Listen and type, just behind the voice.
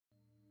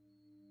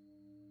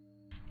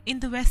In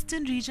the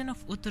western region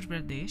of Uttar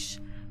Pradesh,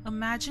 a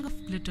magic of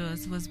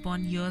glitters was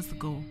born years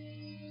ago.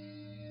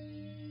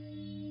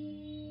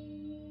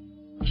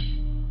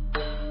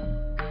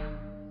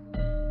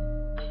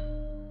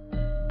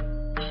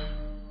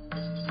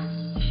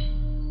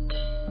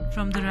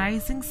 From the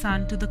rising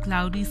sun to the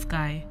cloudy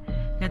sky,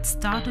 let's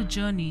start a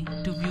journey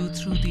to view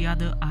through the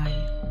other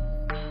eye.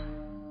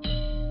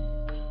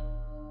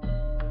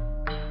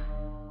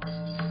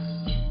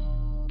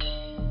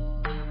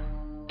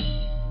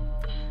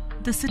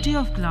 The city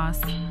of glass,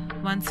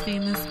 once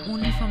famous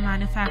only for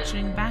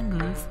manufacturing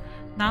bangles,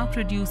 now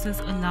produces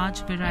a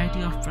large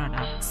variety of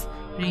products,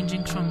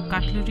 ranging from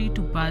cutlery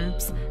to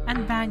bulbs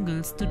and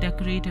bangles to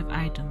decorative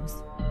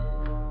items.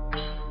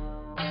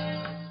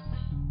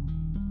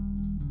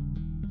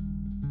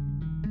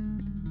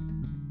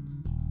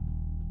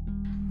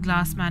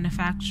 Glass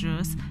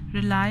manufacturers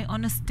rely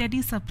on a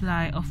steady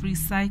supply of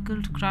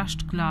recycled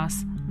crushed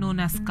glass known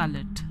as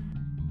cullet.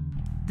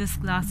 This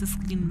glass is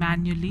cleaned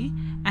manually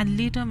and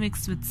later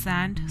mixed with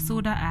sand,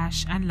 soda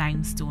ash and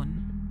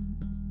limestone.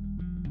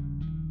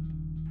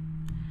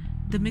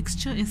 The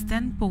mixture is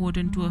then poured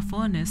into a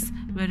furnace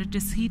where it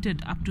is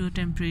heated up to a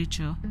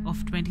temperature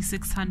of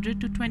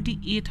 2600 to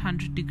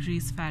 2800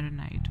 degrees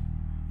Fahrenheit.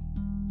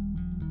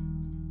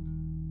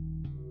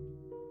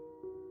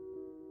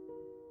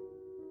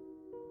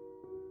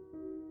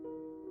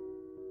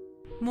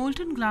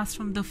 Molten glass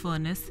from the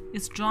furnace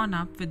is drawn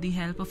up with the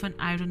help of an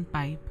iron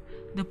pipe.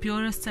 The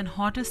purest and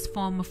hottest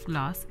form of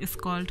glass is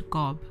called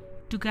gob.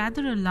 To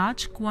gather a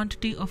large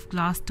quantity of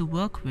glass to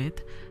work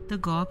with, the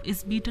gob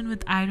is beaten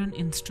with iron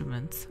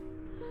instruments.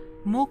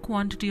 More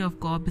quantity of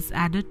gob is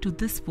added to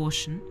this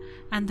portion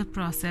and the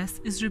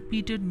process is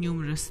repeated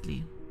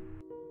numerously.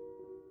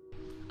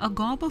 A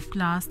gob of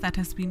glass that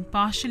has been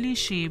partially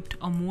shaped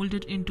or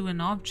molded into an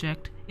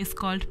object is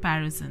called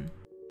parison.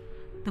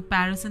 The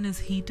parison is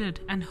heated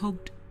and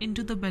hooked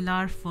into the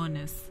Belar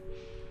furnace.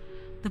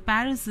 The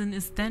parison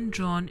is then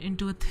drawn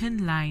into a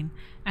thin line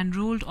and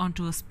rolled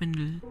onto a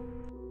spindle.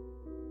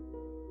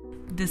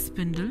 This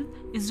spindle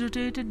is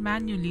rotated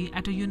manually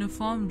at a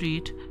uniform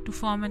rate to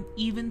form an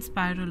even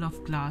spiral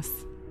of glass.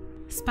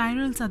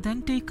 Spirals are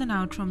then taken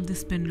out from the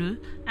spindle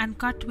and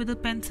cut with a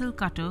pencil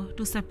cutter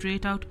to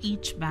separate out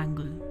each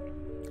bangle.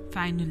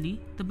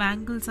 Finally, the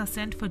bangles are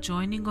sent for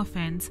joining of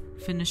ends,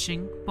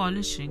 finishing,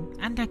 polishing,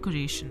 and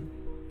decoration.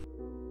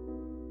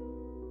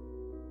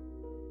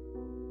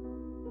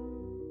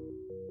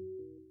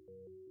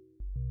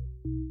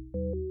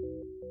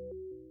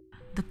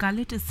 The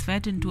cullet is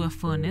fed into a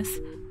furnace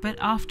where,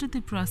 after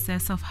the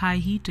process of high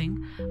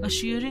heating, a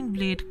shearing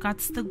blade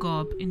cuts the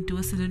gob into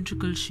a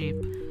cylindrical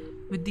shape.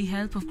 With the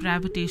help of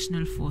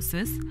gravitational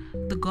forces,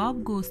 the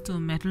gob goes to a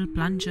metal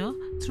plunger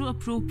through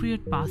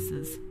appropriate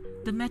passes.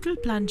 The metal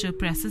plunger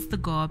presses the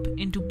gob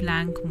into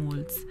blank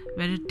molds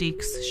where it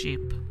takes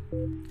shape.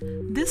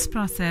 This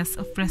process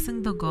of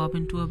pressing the gob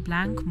into a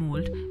blank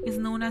mold is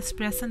known as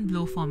press and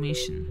blow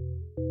formation.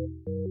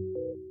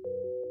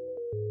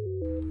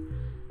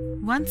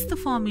 Once the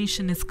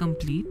formation is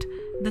complete,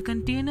 the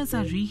containers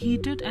are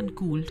reheated and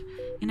cooled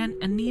in an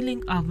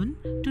annealing oven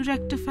to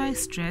rectify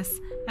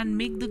stress and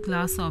make the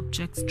glass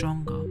object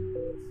stronger.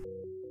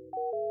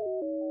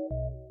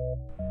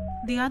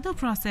 The other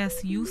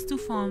process used to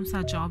form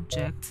such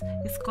objects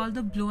is called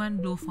the blow and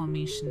blow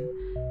formation,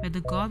 where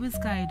the gob is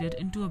guided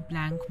into a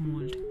blank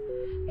mold.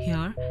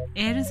 Here,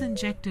 air is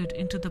injected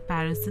into the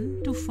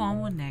parison to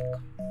form a neck.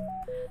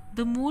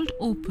 The mold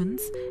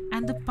opens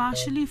and the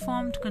partially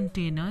formed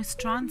container is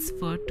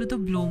transferred to the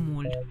blow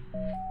mold.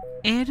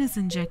 Air is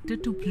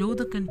injected to blow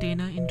the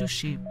container into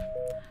shape.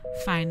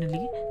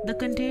 Finally, the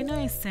container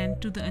is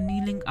sent to the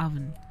annealing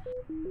oven.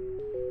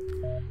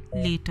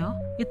 Later,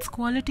 its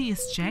quality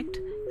is checked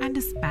and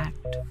is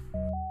packed.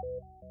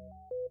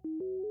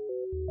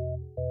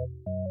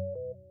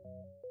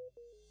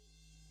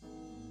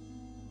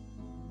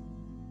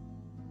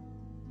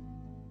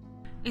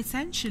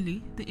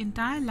 Essentially, the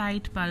entire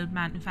light bulb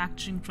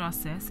manufacturing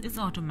process is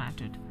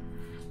automated.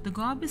 The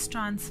gob is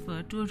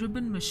transferred to a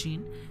ribbon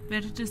machine where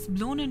it is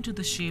blown into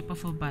the shape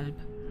of a bulb.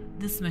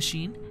 This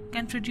machine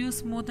can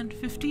produce more than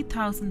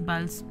 50,000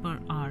 bulbs per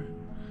hour.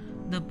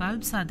 The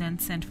bulbs are then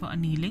sent for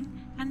annealing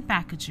and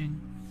packaging.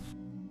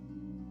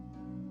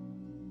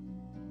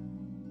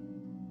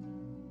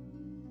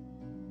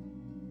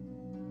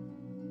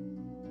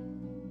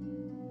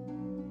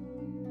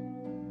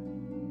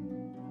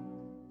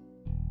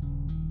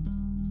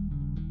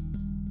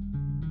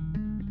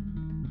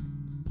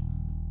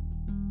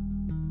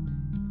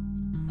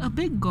 A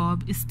big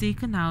gob is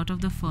taken out of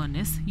the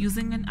furnace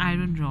using an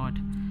iron rod.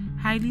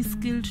 Highly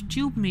skilled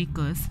tube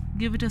makers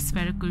give it a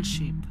spherical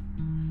shape.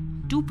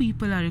 2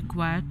 people are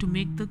required to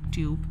make the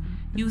tube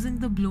using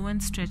the blow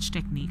and stretch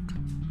technique.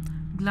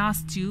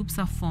 Glass tubes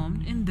are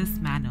formed in this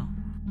manner.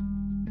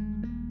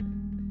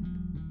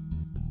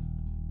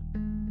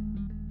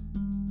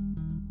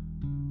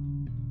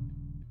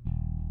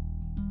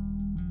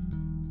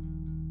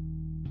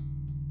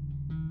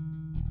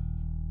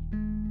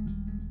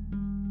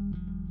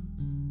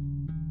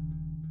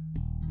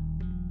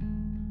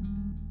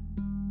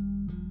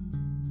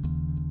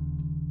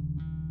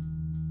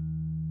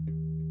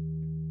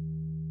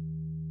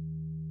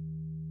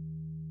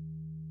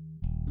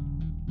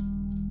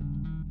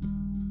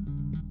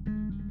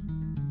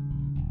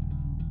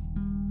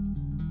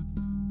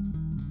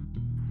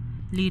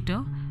 Later,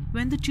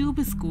 when the tube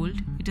is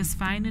cold, it is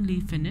finally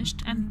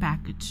finished and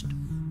packaged.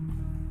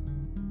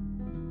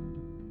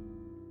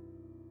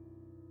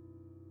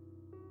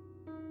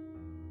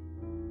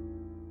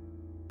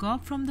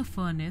 Gob from the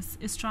furnace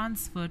is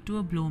transferred to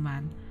a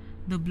blowman.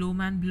 The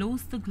blowman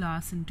blows the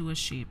glass into a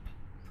shape.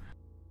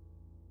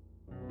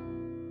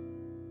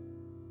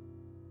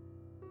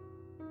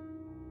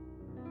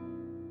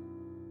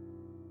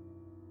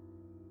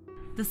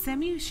 The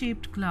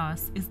semi-shaped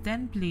glass is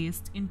then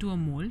placed into a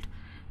mold,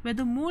 where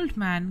the mold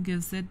man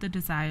gives it the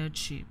desired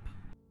shape.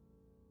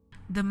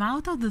 The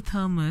mouth of the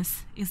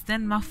thermos is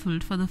then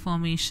muffled for the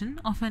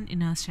formation of an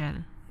inner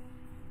shell.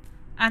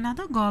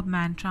 Another gob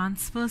man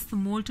transfers the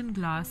molten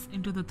glass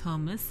into the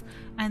thermos,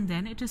 and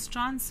then it is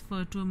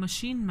transferred to a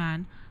machine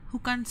man who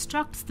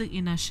constructs the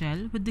inner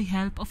shell with the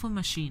help of a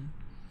machine.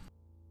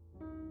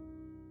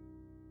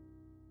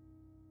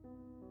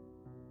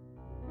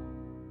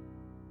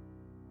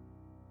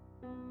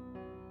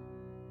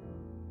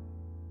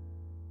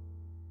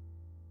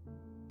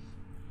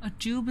 A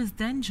tube is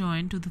then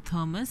joined to the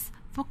thermos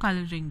for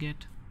coloring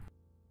it.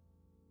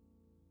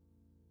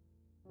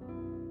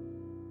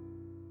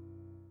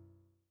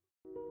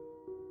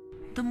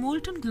 The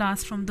molten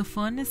glass from the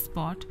furnace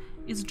pot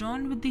is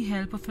drawn with the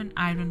help of an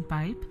iron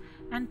pipe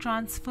and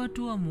transferred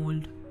to a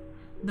mold.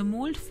 The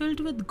mold filled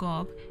with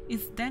gob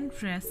is then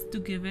pressed to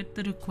give it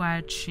the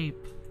required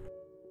shape.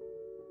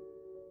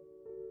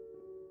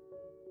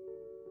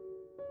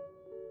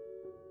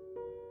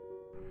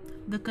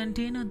 The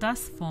container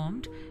thus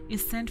formed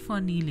is sent for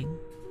annealing.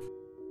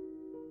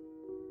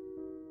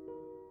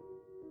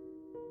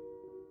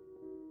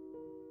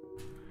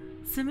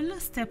 Similar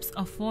steps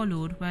are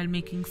followed while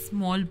making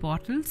small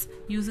bottles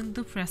using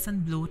the press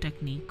and blow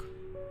technique.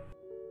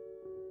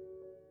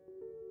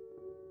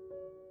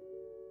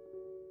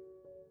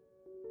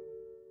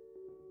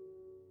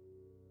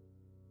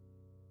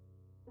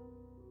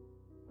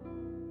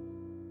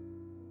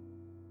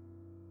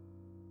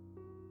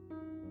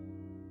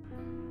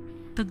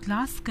 The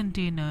glass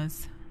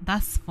containers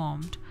thus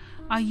formed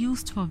are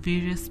used for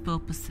various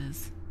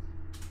purposes.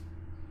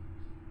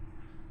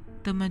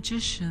 The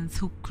magicians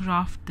who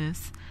craft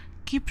this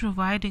keep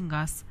providing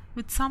us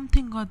with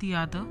something or the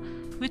other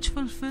which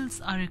fulfills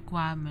our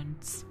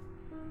requirements.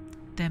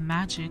 Their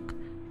magic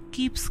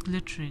keeps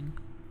glittering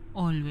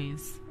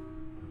always.